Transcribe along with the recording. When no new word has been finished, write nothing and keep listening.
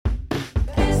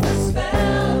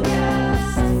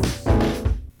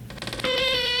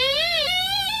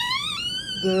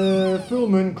Full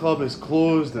Moon Club is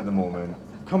closed at the moment.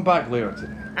 Come back later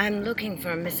today. I'm looking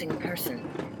for a missing person.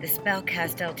 The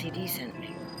Spellcast Ltd sent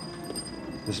me.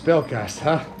 The Spellcast,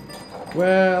 huh?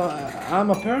 Well, I'm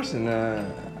a person.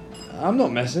 I'm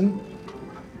not missing.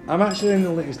 I'm actually in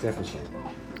the latest episode.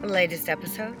 Latest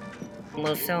episode?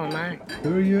 Well, so am I.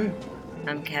 Who are you?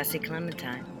 I'm Cassie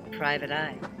Clementine, Private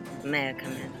Eye. May I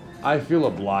come in? I feel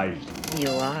obliged. You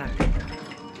are.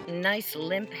 Nice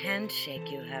limp handshake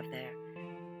you have there.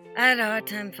 I had a hard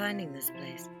time finding this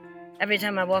place. Every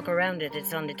time I walk around it,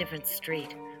 it's on a different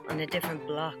street, on a different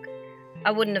block.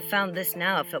 I wouldn't have found this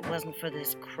now if it wasn't for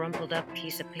this crumpled up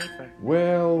piece of paper.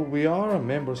 Well, we are a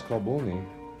members club only.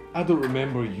 I don't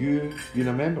remember you being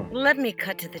a member. Let me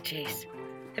cut to the chase.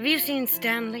 Have you seen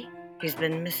Stanley? He's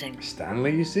been missing.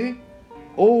 Stanley, you see?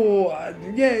 Oh,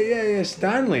 yeah,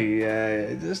 Stanley.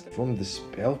 Just from the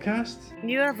Spellcast?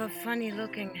 You have a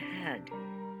funny-looking head.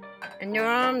 And your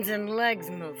arms and legs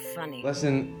move funny.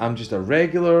 Listen, I'm just a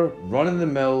regular,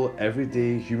 run-of-the-mill,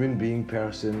 everyday human being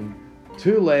person.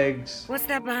 2 legs. What's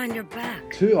that behind your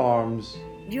back? 2 arms.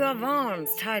 You have arms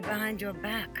tied behind your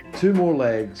back. 2 more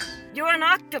legs. You're an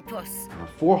octopus.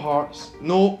 4 hearts.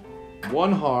 No,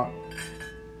 1 heart.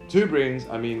 2 brains.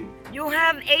 You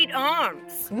have 8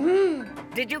 arms.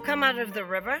 Mm-hmm. Did you come out of the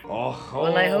river? Oh.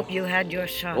 Well, I hope you had your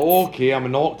shots. Okay, I'm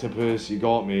an octopus. You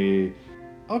got me.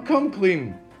 I'll come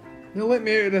clean. Now let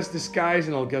me out of this disguise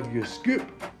and I'll give you a scoop.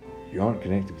 You aren't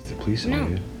connected with the police, No. are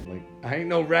you? I ain't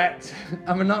no rat.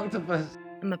 I'm an octopus.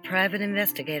 I'm a private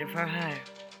investigator for hire.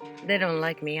 They don't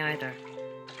like me either.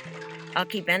 I'll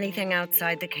keep anything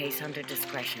outside the case under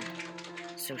discretion.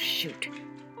 So shoot.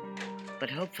 But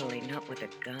hopefully not with a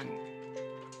gun.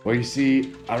 Well, you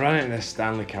see, I ran into this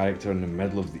Stanley character in the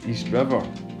middle of the East River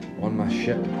on my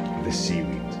ship, the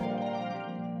Seaweed.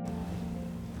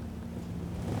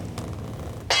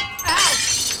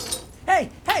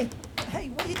 Hey,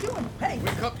 what are you doing? Hey!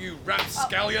 Wake up, you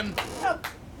rapscallion!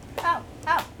 Ow!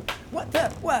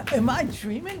 What? Am I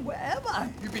dreaming? Where am I?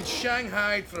 You've been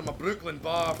shanghaied from a Brooklyn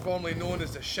bar formerly known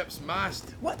as the ship's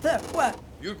mast. What?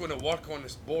 You're going to work on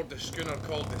this board the schooner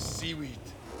called the Seaweed.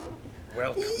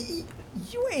 Welcome.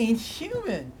 You ain't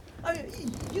human.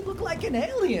 You look like an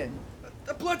alien.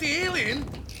 A bloody alien?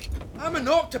 I'm an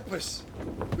octopus.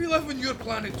 We live on your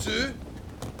planet too.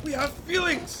 We have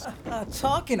feelings.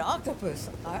 Talking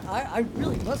octopus. I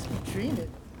really must be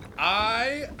dreaming.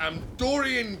 I am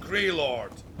Dorian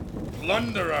Greylord,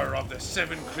 plunderer of the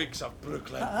 7 creeks of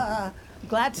Brooklyn.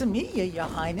 Glad to meet you, Your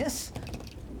Highness.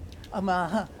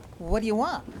 What do you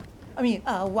want?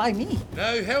 Why me?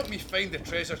 Now help me find the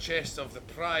treasure chest of the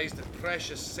prized and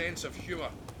precious sense of humour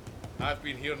I've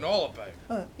been hearing all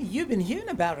about. You've been hearing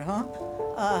about it, huh?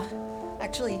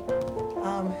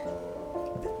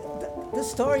 The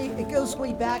story, it goes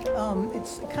way back.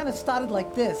 It kind of started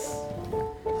like this.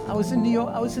 I was in New York.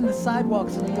 I was in the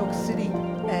sidewalks of New York City,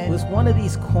 and it was one of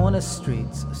these corner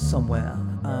streets somewhere.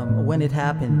 When it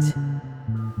happened.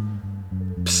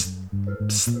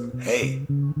 Psst. Hey,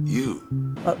 you.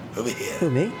 Over here. Who,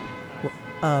 me?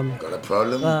 Got a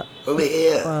problem? Over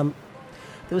here.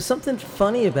 There was something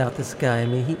funny about this guy.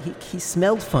 He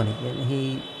smelled funny, and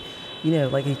he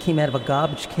came out of a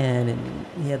garbage can, and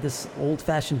he had this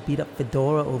old-fashioned beat-up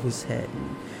fedora over his head,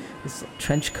 and this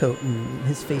trench coat, and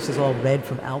his face is all red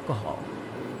from alcohol.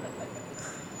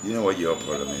 You know what your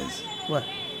problem is? What?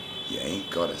 You ain't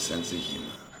got a sense of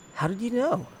humor. How did you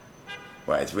know?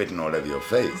 Why, it's written all over your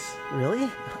face. Really?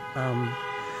 And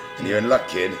you're in luck,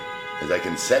 kid, because I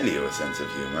can sell you a sense of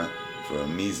humor for a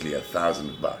measly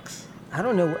 $1,000. I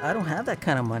don't know. I don't have that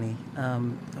kind of money.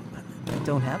 I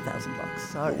don't have $1,000.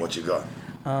 Sorry. Well, what you got?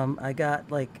 I got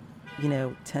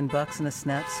 $10 in a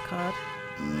Snaps card.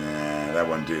 Nah, that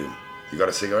won't do. You got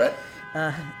a cigarette?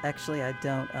 Actually, I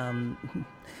don't.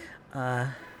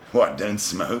 What, don't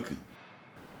smoke?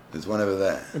 There's one over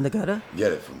there. In the gutter?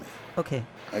 Get it for me. Okay.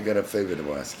 I got a favor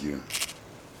to ask you,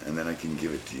 and then I can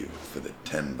give it to you for the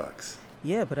 $10.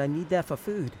 Yeah, but I need that for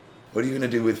food. What are you gonna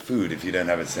do with food if you don't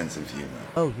have a sense of humor?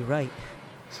 Oh, you're right.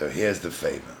 So here's the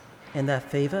favor. And that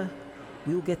favor?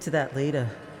 We will get to that later.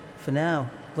 For now,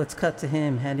 let's cut to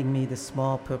him handing me this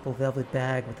small purple velvet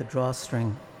bag with a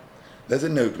drawstring. There's a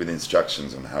note with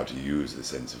instructions on how to use the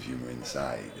sense of humor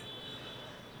inside.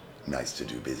 Nice to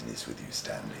do business with you,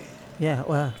 Stanley. Yeah,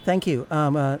 well, thank you.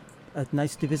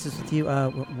 Nice to do business with you.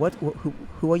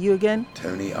 Who are you again?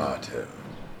 Tony Arto.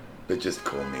 But just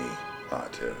call me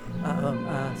Arto.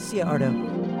 See ya, Arto.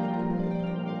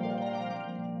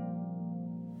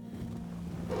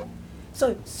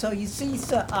 So you see,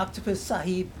 Sir Octopus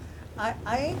Sahib, I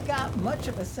ain't got much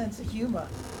of a sense of humor.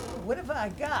 Whatever I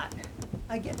got,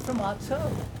 I get from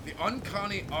Arto. The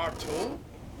uncanny Arto?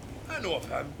 I know of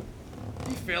him.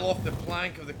 He fell off the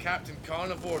plank of the Captain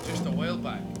Carnivore just a while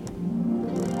back.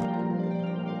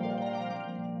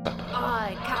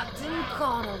 I, Captain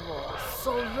Carnivore,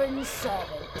 sovereign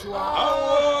servant to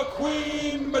Our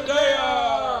Queen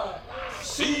Medea,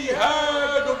 sea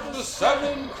hag of the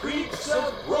 7 creeks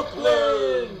of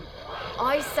Brooklyn.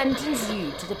 I sentence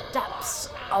you to the depths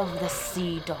of the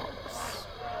sea dogs.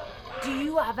 Do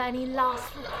you have any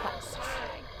last requests?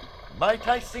 Might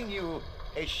I sing you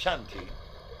a shanty?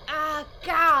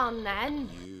 Go on then.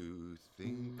 You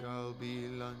think I'll be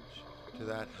lunch to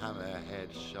that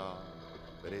hammerhead shark,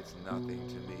 but it's nothing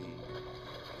to me,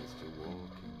 just a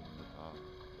walk in the park.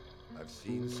 I've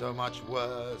seen so much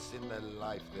worse in the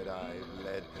life that I've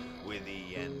led, with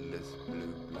the endless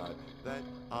blue blood that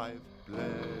I've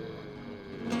bled.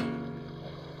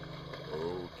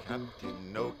 Oh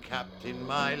Captain,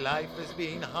 my life has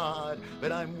been hard,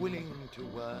 but I'm willing to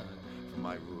work for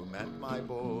my room and my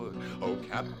board. Oh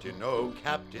Captain,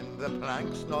 the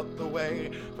plank's not the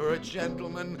way for a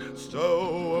gentleman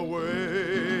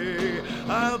stowaway.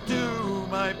 I'll do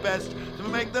my best to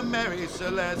make the merry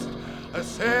Celeste a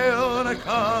sail on a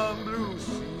calm blue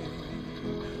sea.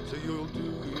 So you'll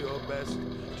do your best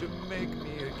to make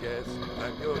me a guest.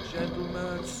 I'm your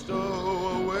gentleman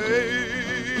stowaway.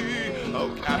 Oh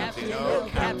Captain,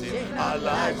 our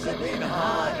lives have been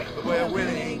hard, but we're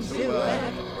willing to work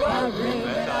for our room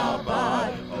and our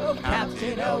bar. Oh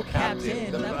Captain,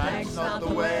 the plank's not the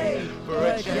way for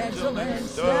a gentleman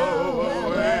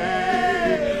stowaway.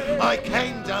 I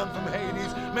came down from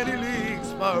Hades, many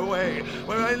leagues far away,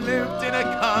 where I lived in a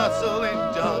castle in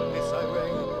darkness I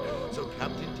reigned. So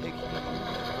Captain, take me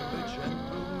from the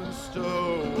gentleman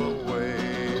stowaway.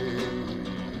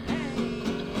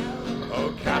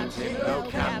 Oh Captain,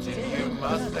 you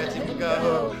must let him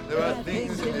go. There are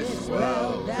things in this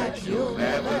world that you'll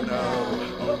never know.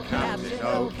 Oh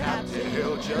Captain,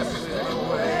 he'll just swim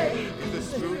away. He's the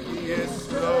spookiest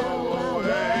stowaway.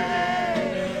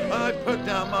 I put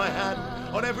down my hat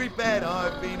on every bed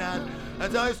I've been at,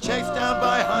 as I was chased down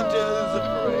by hunters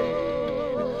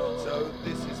afraid. So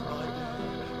this is my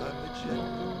day, I'm the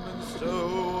gentleman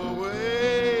stowaway.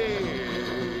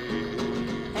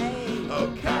 Oh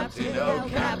Captain,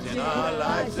 our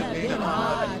lives have been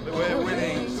hard, but we're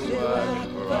willing to work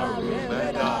for our room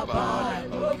and our bar.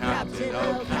 Oh Captain,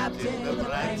 the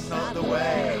plank's not the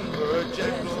way for a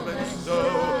gentleman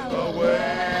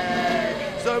stowaway.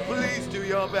 So please do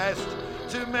your best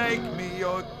to make me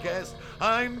your guest.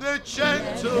 I'm the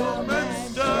gentleman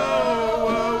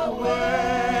stowaway.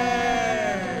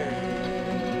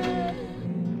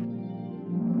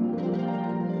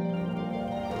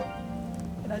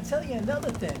 And I tell you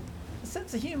another thing, a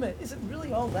sense of humor isn't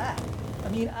really all that. I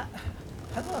mean, I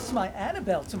lost my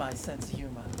Annabelle to my sense of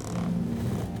humor.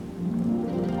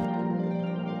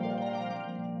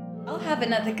 I'll have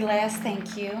another glass,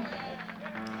 thank you.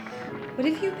 What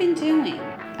have you been doing?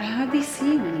 I hardly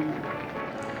see you anymore.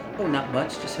 Oh, not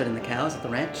much, just herding the cows at the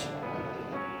ranch.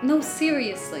 No,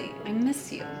 seriously, I miss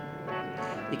you.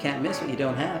 You can't miss what you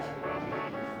don't have.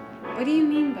 What do you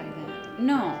mean by that?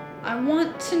 No, I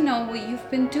want to know what you've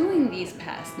been doing these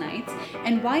past nights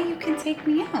and why you can take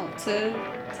me out to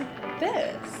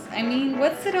this. I mean,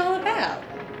 what's it all about?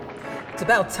 It's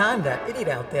about time that idiot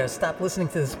out there stopped listening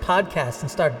to this podcast and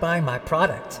started buying my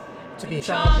product. To be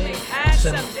charming,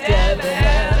 handsome,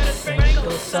 debonair,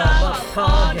 sprinkle some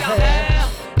upon your hair.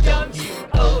 Don't you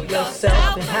owe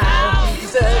yourself and how you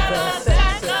deserve a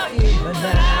sense of humor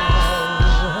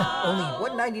now?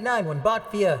 Only $1.99 when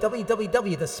bought via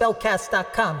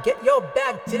www.thespellcast.com. Get your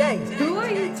bag today. Who are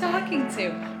you talking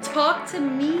to? Talk to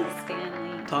me,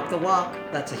 Stanley. Talk the walk.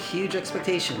 That's a huge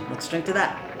expectation. Let's drink to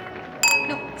that.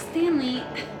 No, Stanley.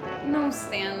 No,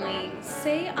 Stanley.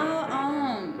 Say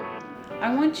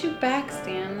I want you back,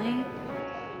 Stanley.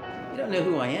 You don't know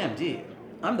who I am, do you?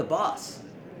 I'm the boss.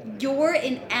 You're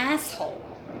an asshole.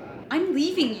 I'm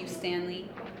leaving you,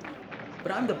 Stanley.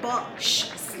 But I'm the boss.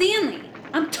 Shh, Stanley.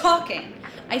 I'm talking.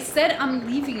 I said I'm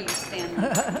leaving you, Stanley.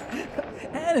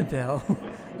 Annabelle,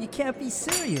 you can't be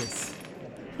serious.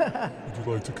 Would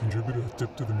you like to contribute a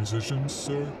tip to the musicians,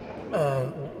 sir?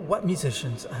 What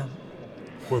musicians?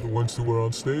 Well, the ones who were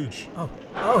on stage. Oh.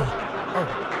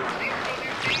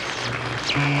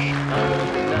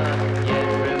 Not yet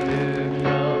removed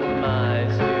from my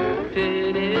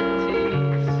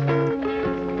stupidities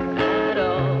at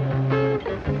all.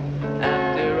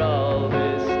 After all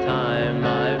this time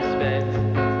I've spent,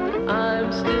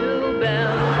 I'm still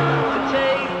bound to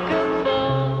take a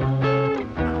fall.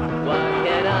 Why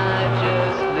can't I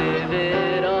just live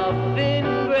it off in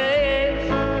grace?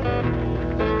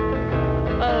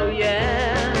 Oh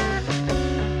yeah,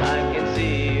 I can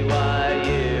see why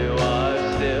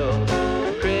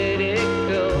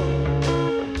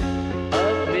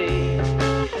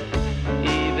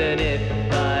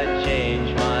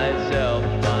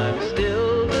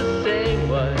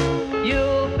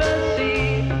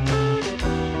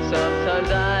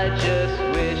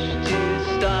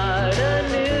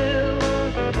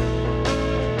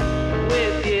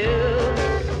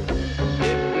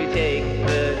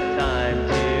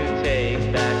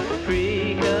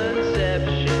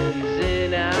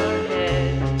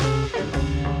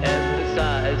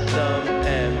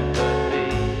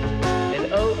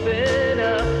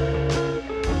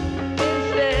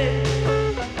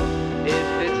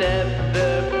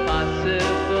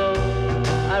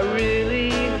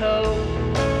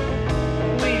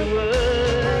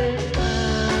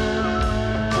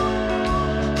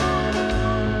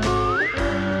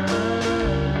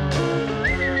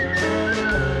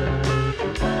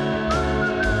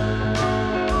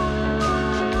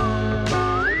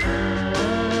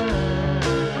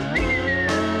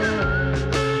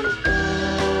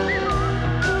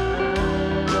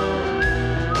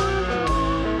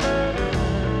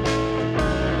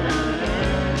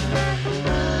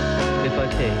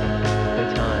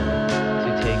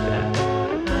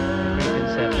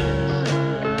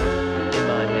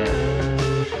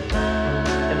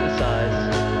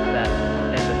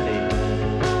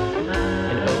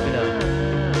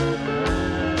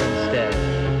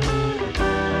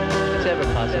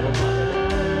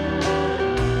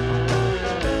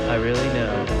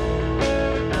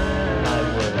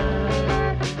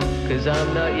 'cause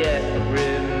I'm not yet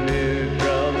removed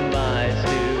from my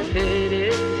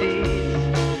stupidities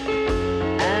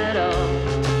at all.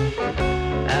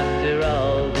 After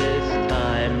all this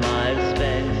time I've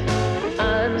spent,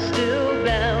 I'm still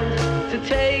bound to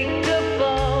take the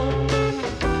fall.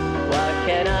 Why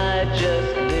can't I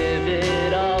just live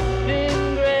it off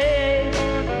in grace?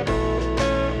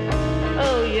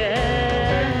 Oh yeah.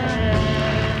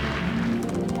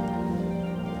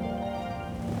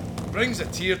 Brings a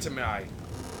tear to my eye.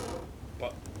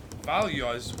 But value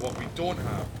is what we don't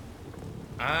have.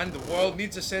 And the world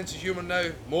needs a sense of humour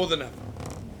now more than ever.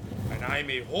 And I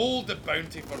may hold the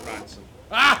bounty for ransom.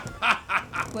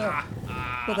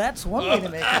 Well, that's one way to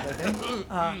make a living.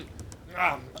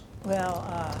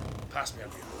 Pass me a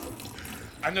beer.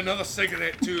 And another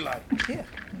cigarette too, lad. Here.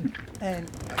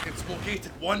 And I can smoke 8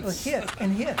 at once. well, here,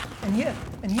 and here, and here,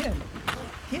 and here,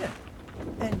 here.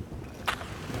 And,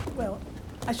 well,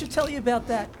 I should tell you about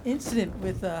that incident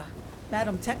with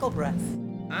Madame Teckelbreath.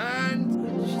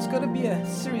 And she's gonna be a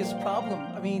serious problem.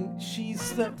 I mean,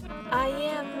 she's the... I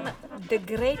am the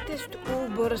greatest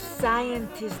uber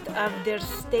scientist of the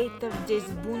state of this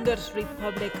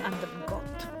Bundesrepublik under God.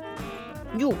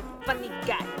 You, funny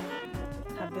guy,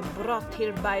 have been brought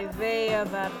here by way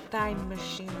of our time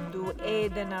machine to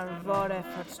aid in our war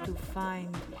efforts to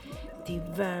find the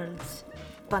world's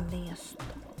funniest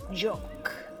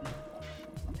joke.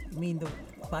 You mean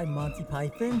by Monty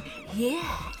Python?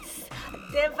 Yes,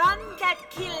 the one that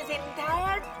kills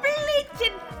entire fleets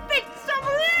in fits of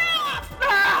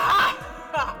laughter.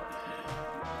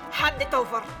 Hand it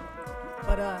over.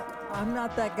 But, I'm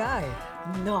not that guy.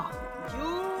 No,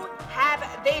 you have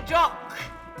the joke.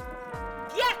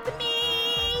 Get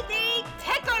me the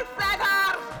tickle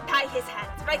feather. Tie his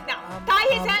hands right now. Tie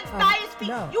his hands, tie his feet.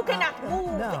 No, you cannot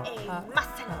move no, a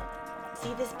muscle.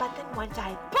 See this button? Once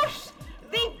I push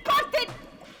the button,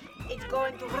 it's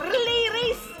going to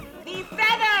release the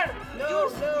feather. No.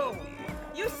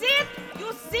 You see it?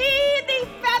 You see the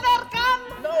feather come?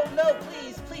 No,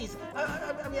 please. I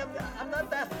mean, I'm not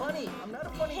that funny. I'm not a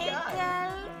funny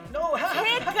guy. No,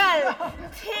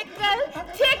 Tickle.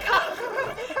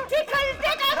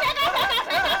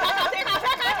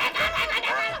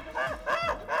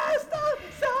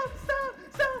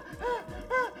 Stop.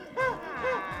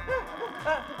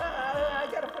 I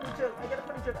got a funny joke.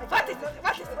 What is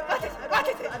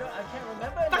it? I can't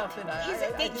remember nothing. Is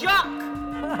it the joke?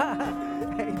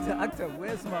 Hey, doctor,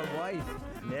 where's my wife?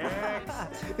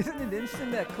 Next. Isn't it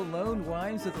interesting that cologne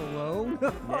rhymes with alone?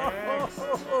 Next.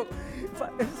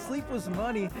 If sleep was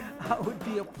money, I would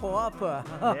be a pauper.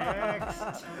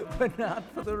 Next. But not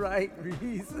for the right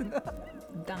reason.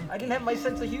 I didn't have my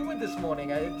sense of humor this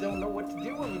morning. I don't know what to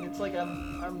do. I mean, it's like I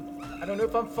don't know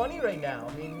if I'm funny right now.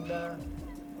 I mean,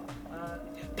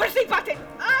 Push the button.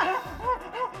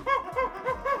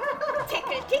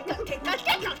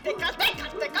 Tickle.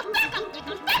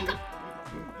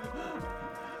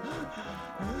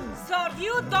 So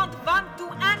you don't want to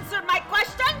answer my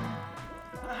question?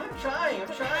 I'm trying. You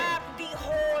have the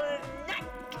whole night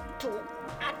to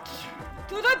answer.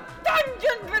 To the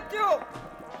dungeon with you.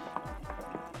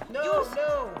 No.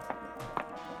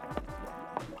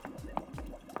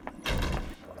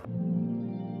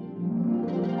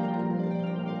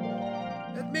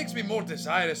 it makes me more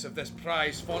desirous of this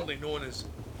prize fondly known as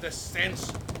the sense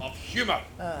of humour.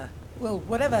 Well,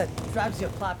 whatever drives your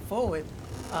plot forward.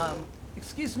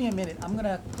 Excuse me a minute. I'm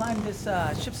gonna climb this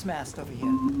ship's mast over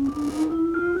here.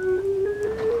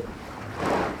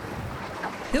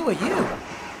 Who are you?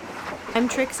 I'm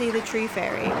Trixie the Tree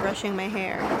Fairy, brushing my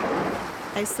hair.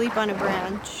 I sleep on a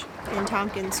branch in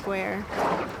Tompkins Square.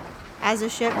 As a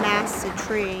ship masts a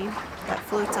tree that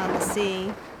floats on the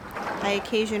sea, I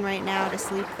occasion right now to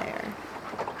sleep there.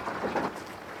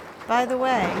 By the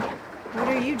way, what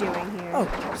are you doing here?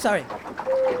 Oh, sorry.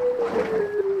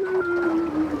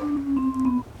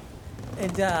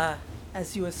 And,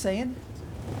 as you were saying?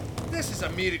 This is a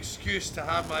mere excuse to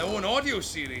have my own audio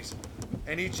series.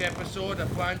 In each episode, I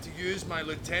plan to use my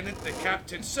lieutenant, the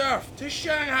Captain Surf, to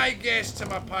Shanghai guests to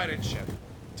my pirate ship,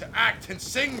 to act and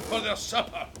sing for their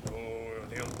supper. Oh,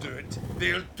 they'll do it.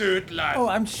 They'll do it, lad. Oh,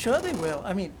 I'm sure they will.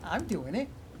 I mean, I'm doing it.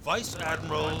 Vice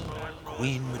Admiral,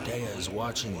 Queen Medea is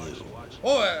watching you.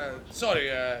 Oh, sorry,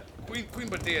 Queen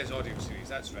Medea's audio series,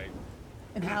 that's right.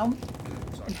 And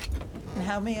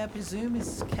how may I presume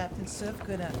is Captain Surf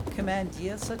gonna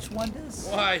commandeer such wonders?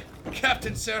 Why,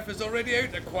 Captain Surf is already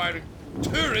out acquiring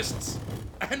tourists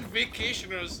and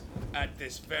vacationers at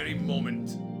this very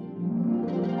moment.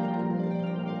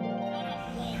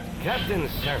 Captain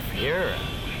Surf here.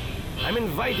 I'm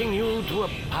inviting you to a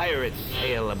pirate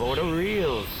sail aboard a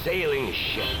real sailing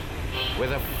ship.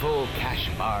 with a full cash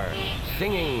bar,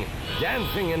 singing,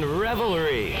 dancing, and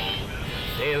revelry,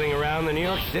 sailing around the New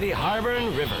York City harbor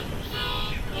and rivers.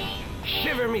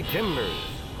 Shiver me timbers!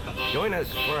 Join us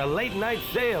for a late night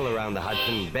sail around the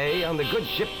Hudson Bay on the good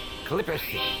ship Clipper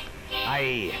Sea.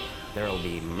 Aye, there'll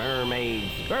be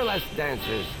mermaids, burlesque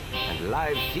dancers, and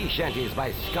live sea shanties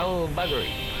by Skullbuggery.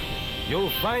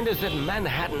 You'll find us at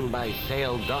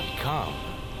manhattanbysail.com.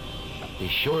 Be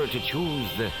sure to choose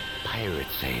the pirate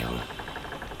sail.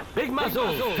 Big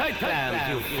muzzles, tight clams,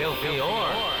 you filthy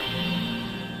oar.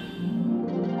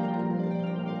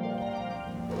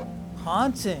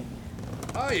 Haunting.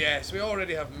 Oh yes, we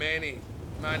already have many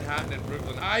Manhattan and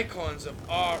Brooklyn icons of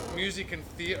art, music and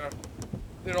theatre.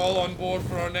 They're all on board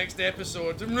for our next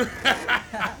episode.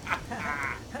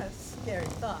 Scary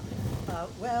thought.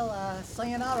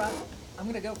 Sayonara. I'm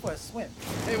gonna go for a swim.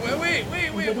 Hey, wait.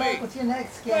 Good luck with your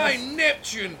next Why, guest.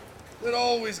 Neptune! They'll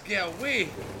always get away.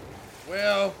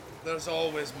 Well, there's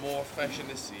always more fish in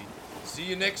the sea. See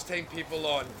you next time, people,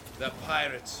 on The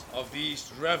Pirates of the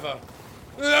East River.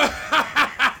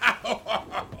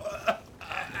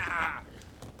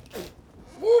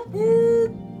 Whoop,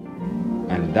 whoop.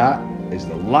 And that is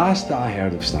the last that I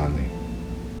heard of Stanley.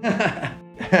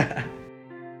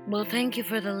 Well, thank you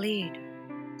for the lead.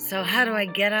 So how do I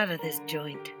get out of this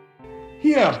joint?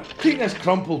 Here, take this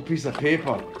crumpled piece of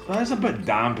paper. It's a bit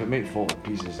damp, it might fall to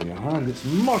pieces in your hand. It's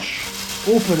mush.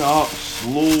 Open it up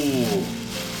slow.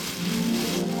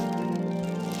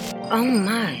 Oh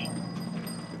my.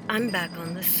 I'm back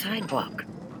on the sidewalk.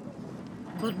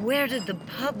 But where did the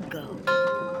pub go?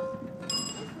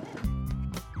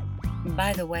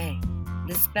 By the way,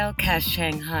 the spellcast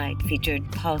Shanghaid featured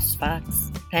Paul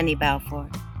Spatz, Penny Balfour,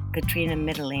 Katrina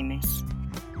Middleamis,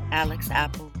 Alex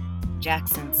Apple,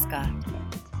 Jackson Scott,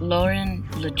 Lauren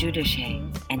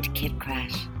LeJudice, and Kid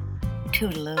Crash.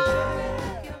 Toodaloo.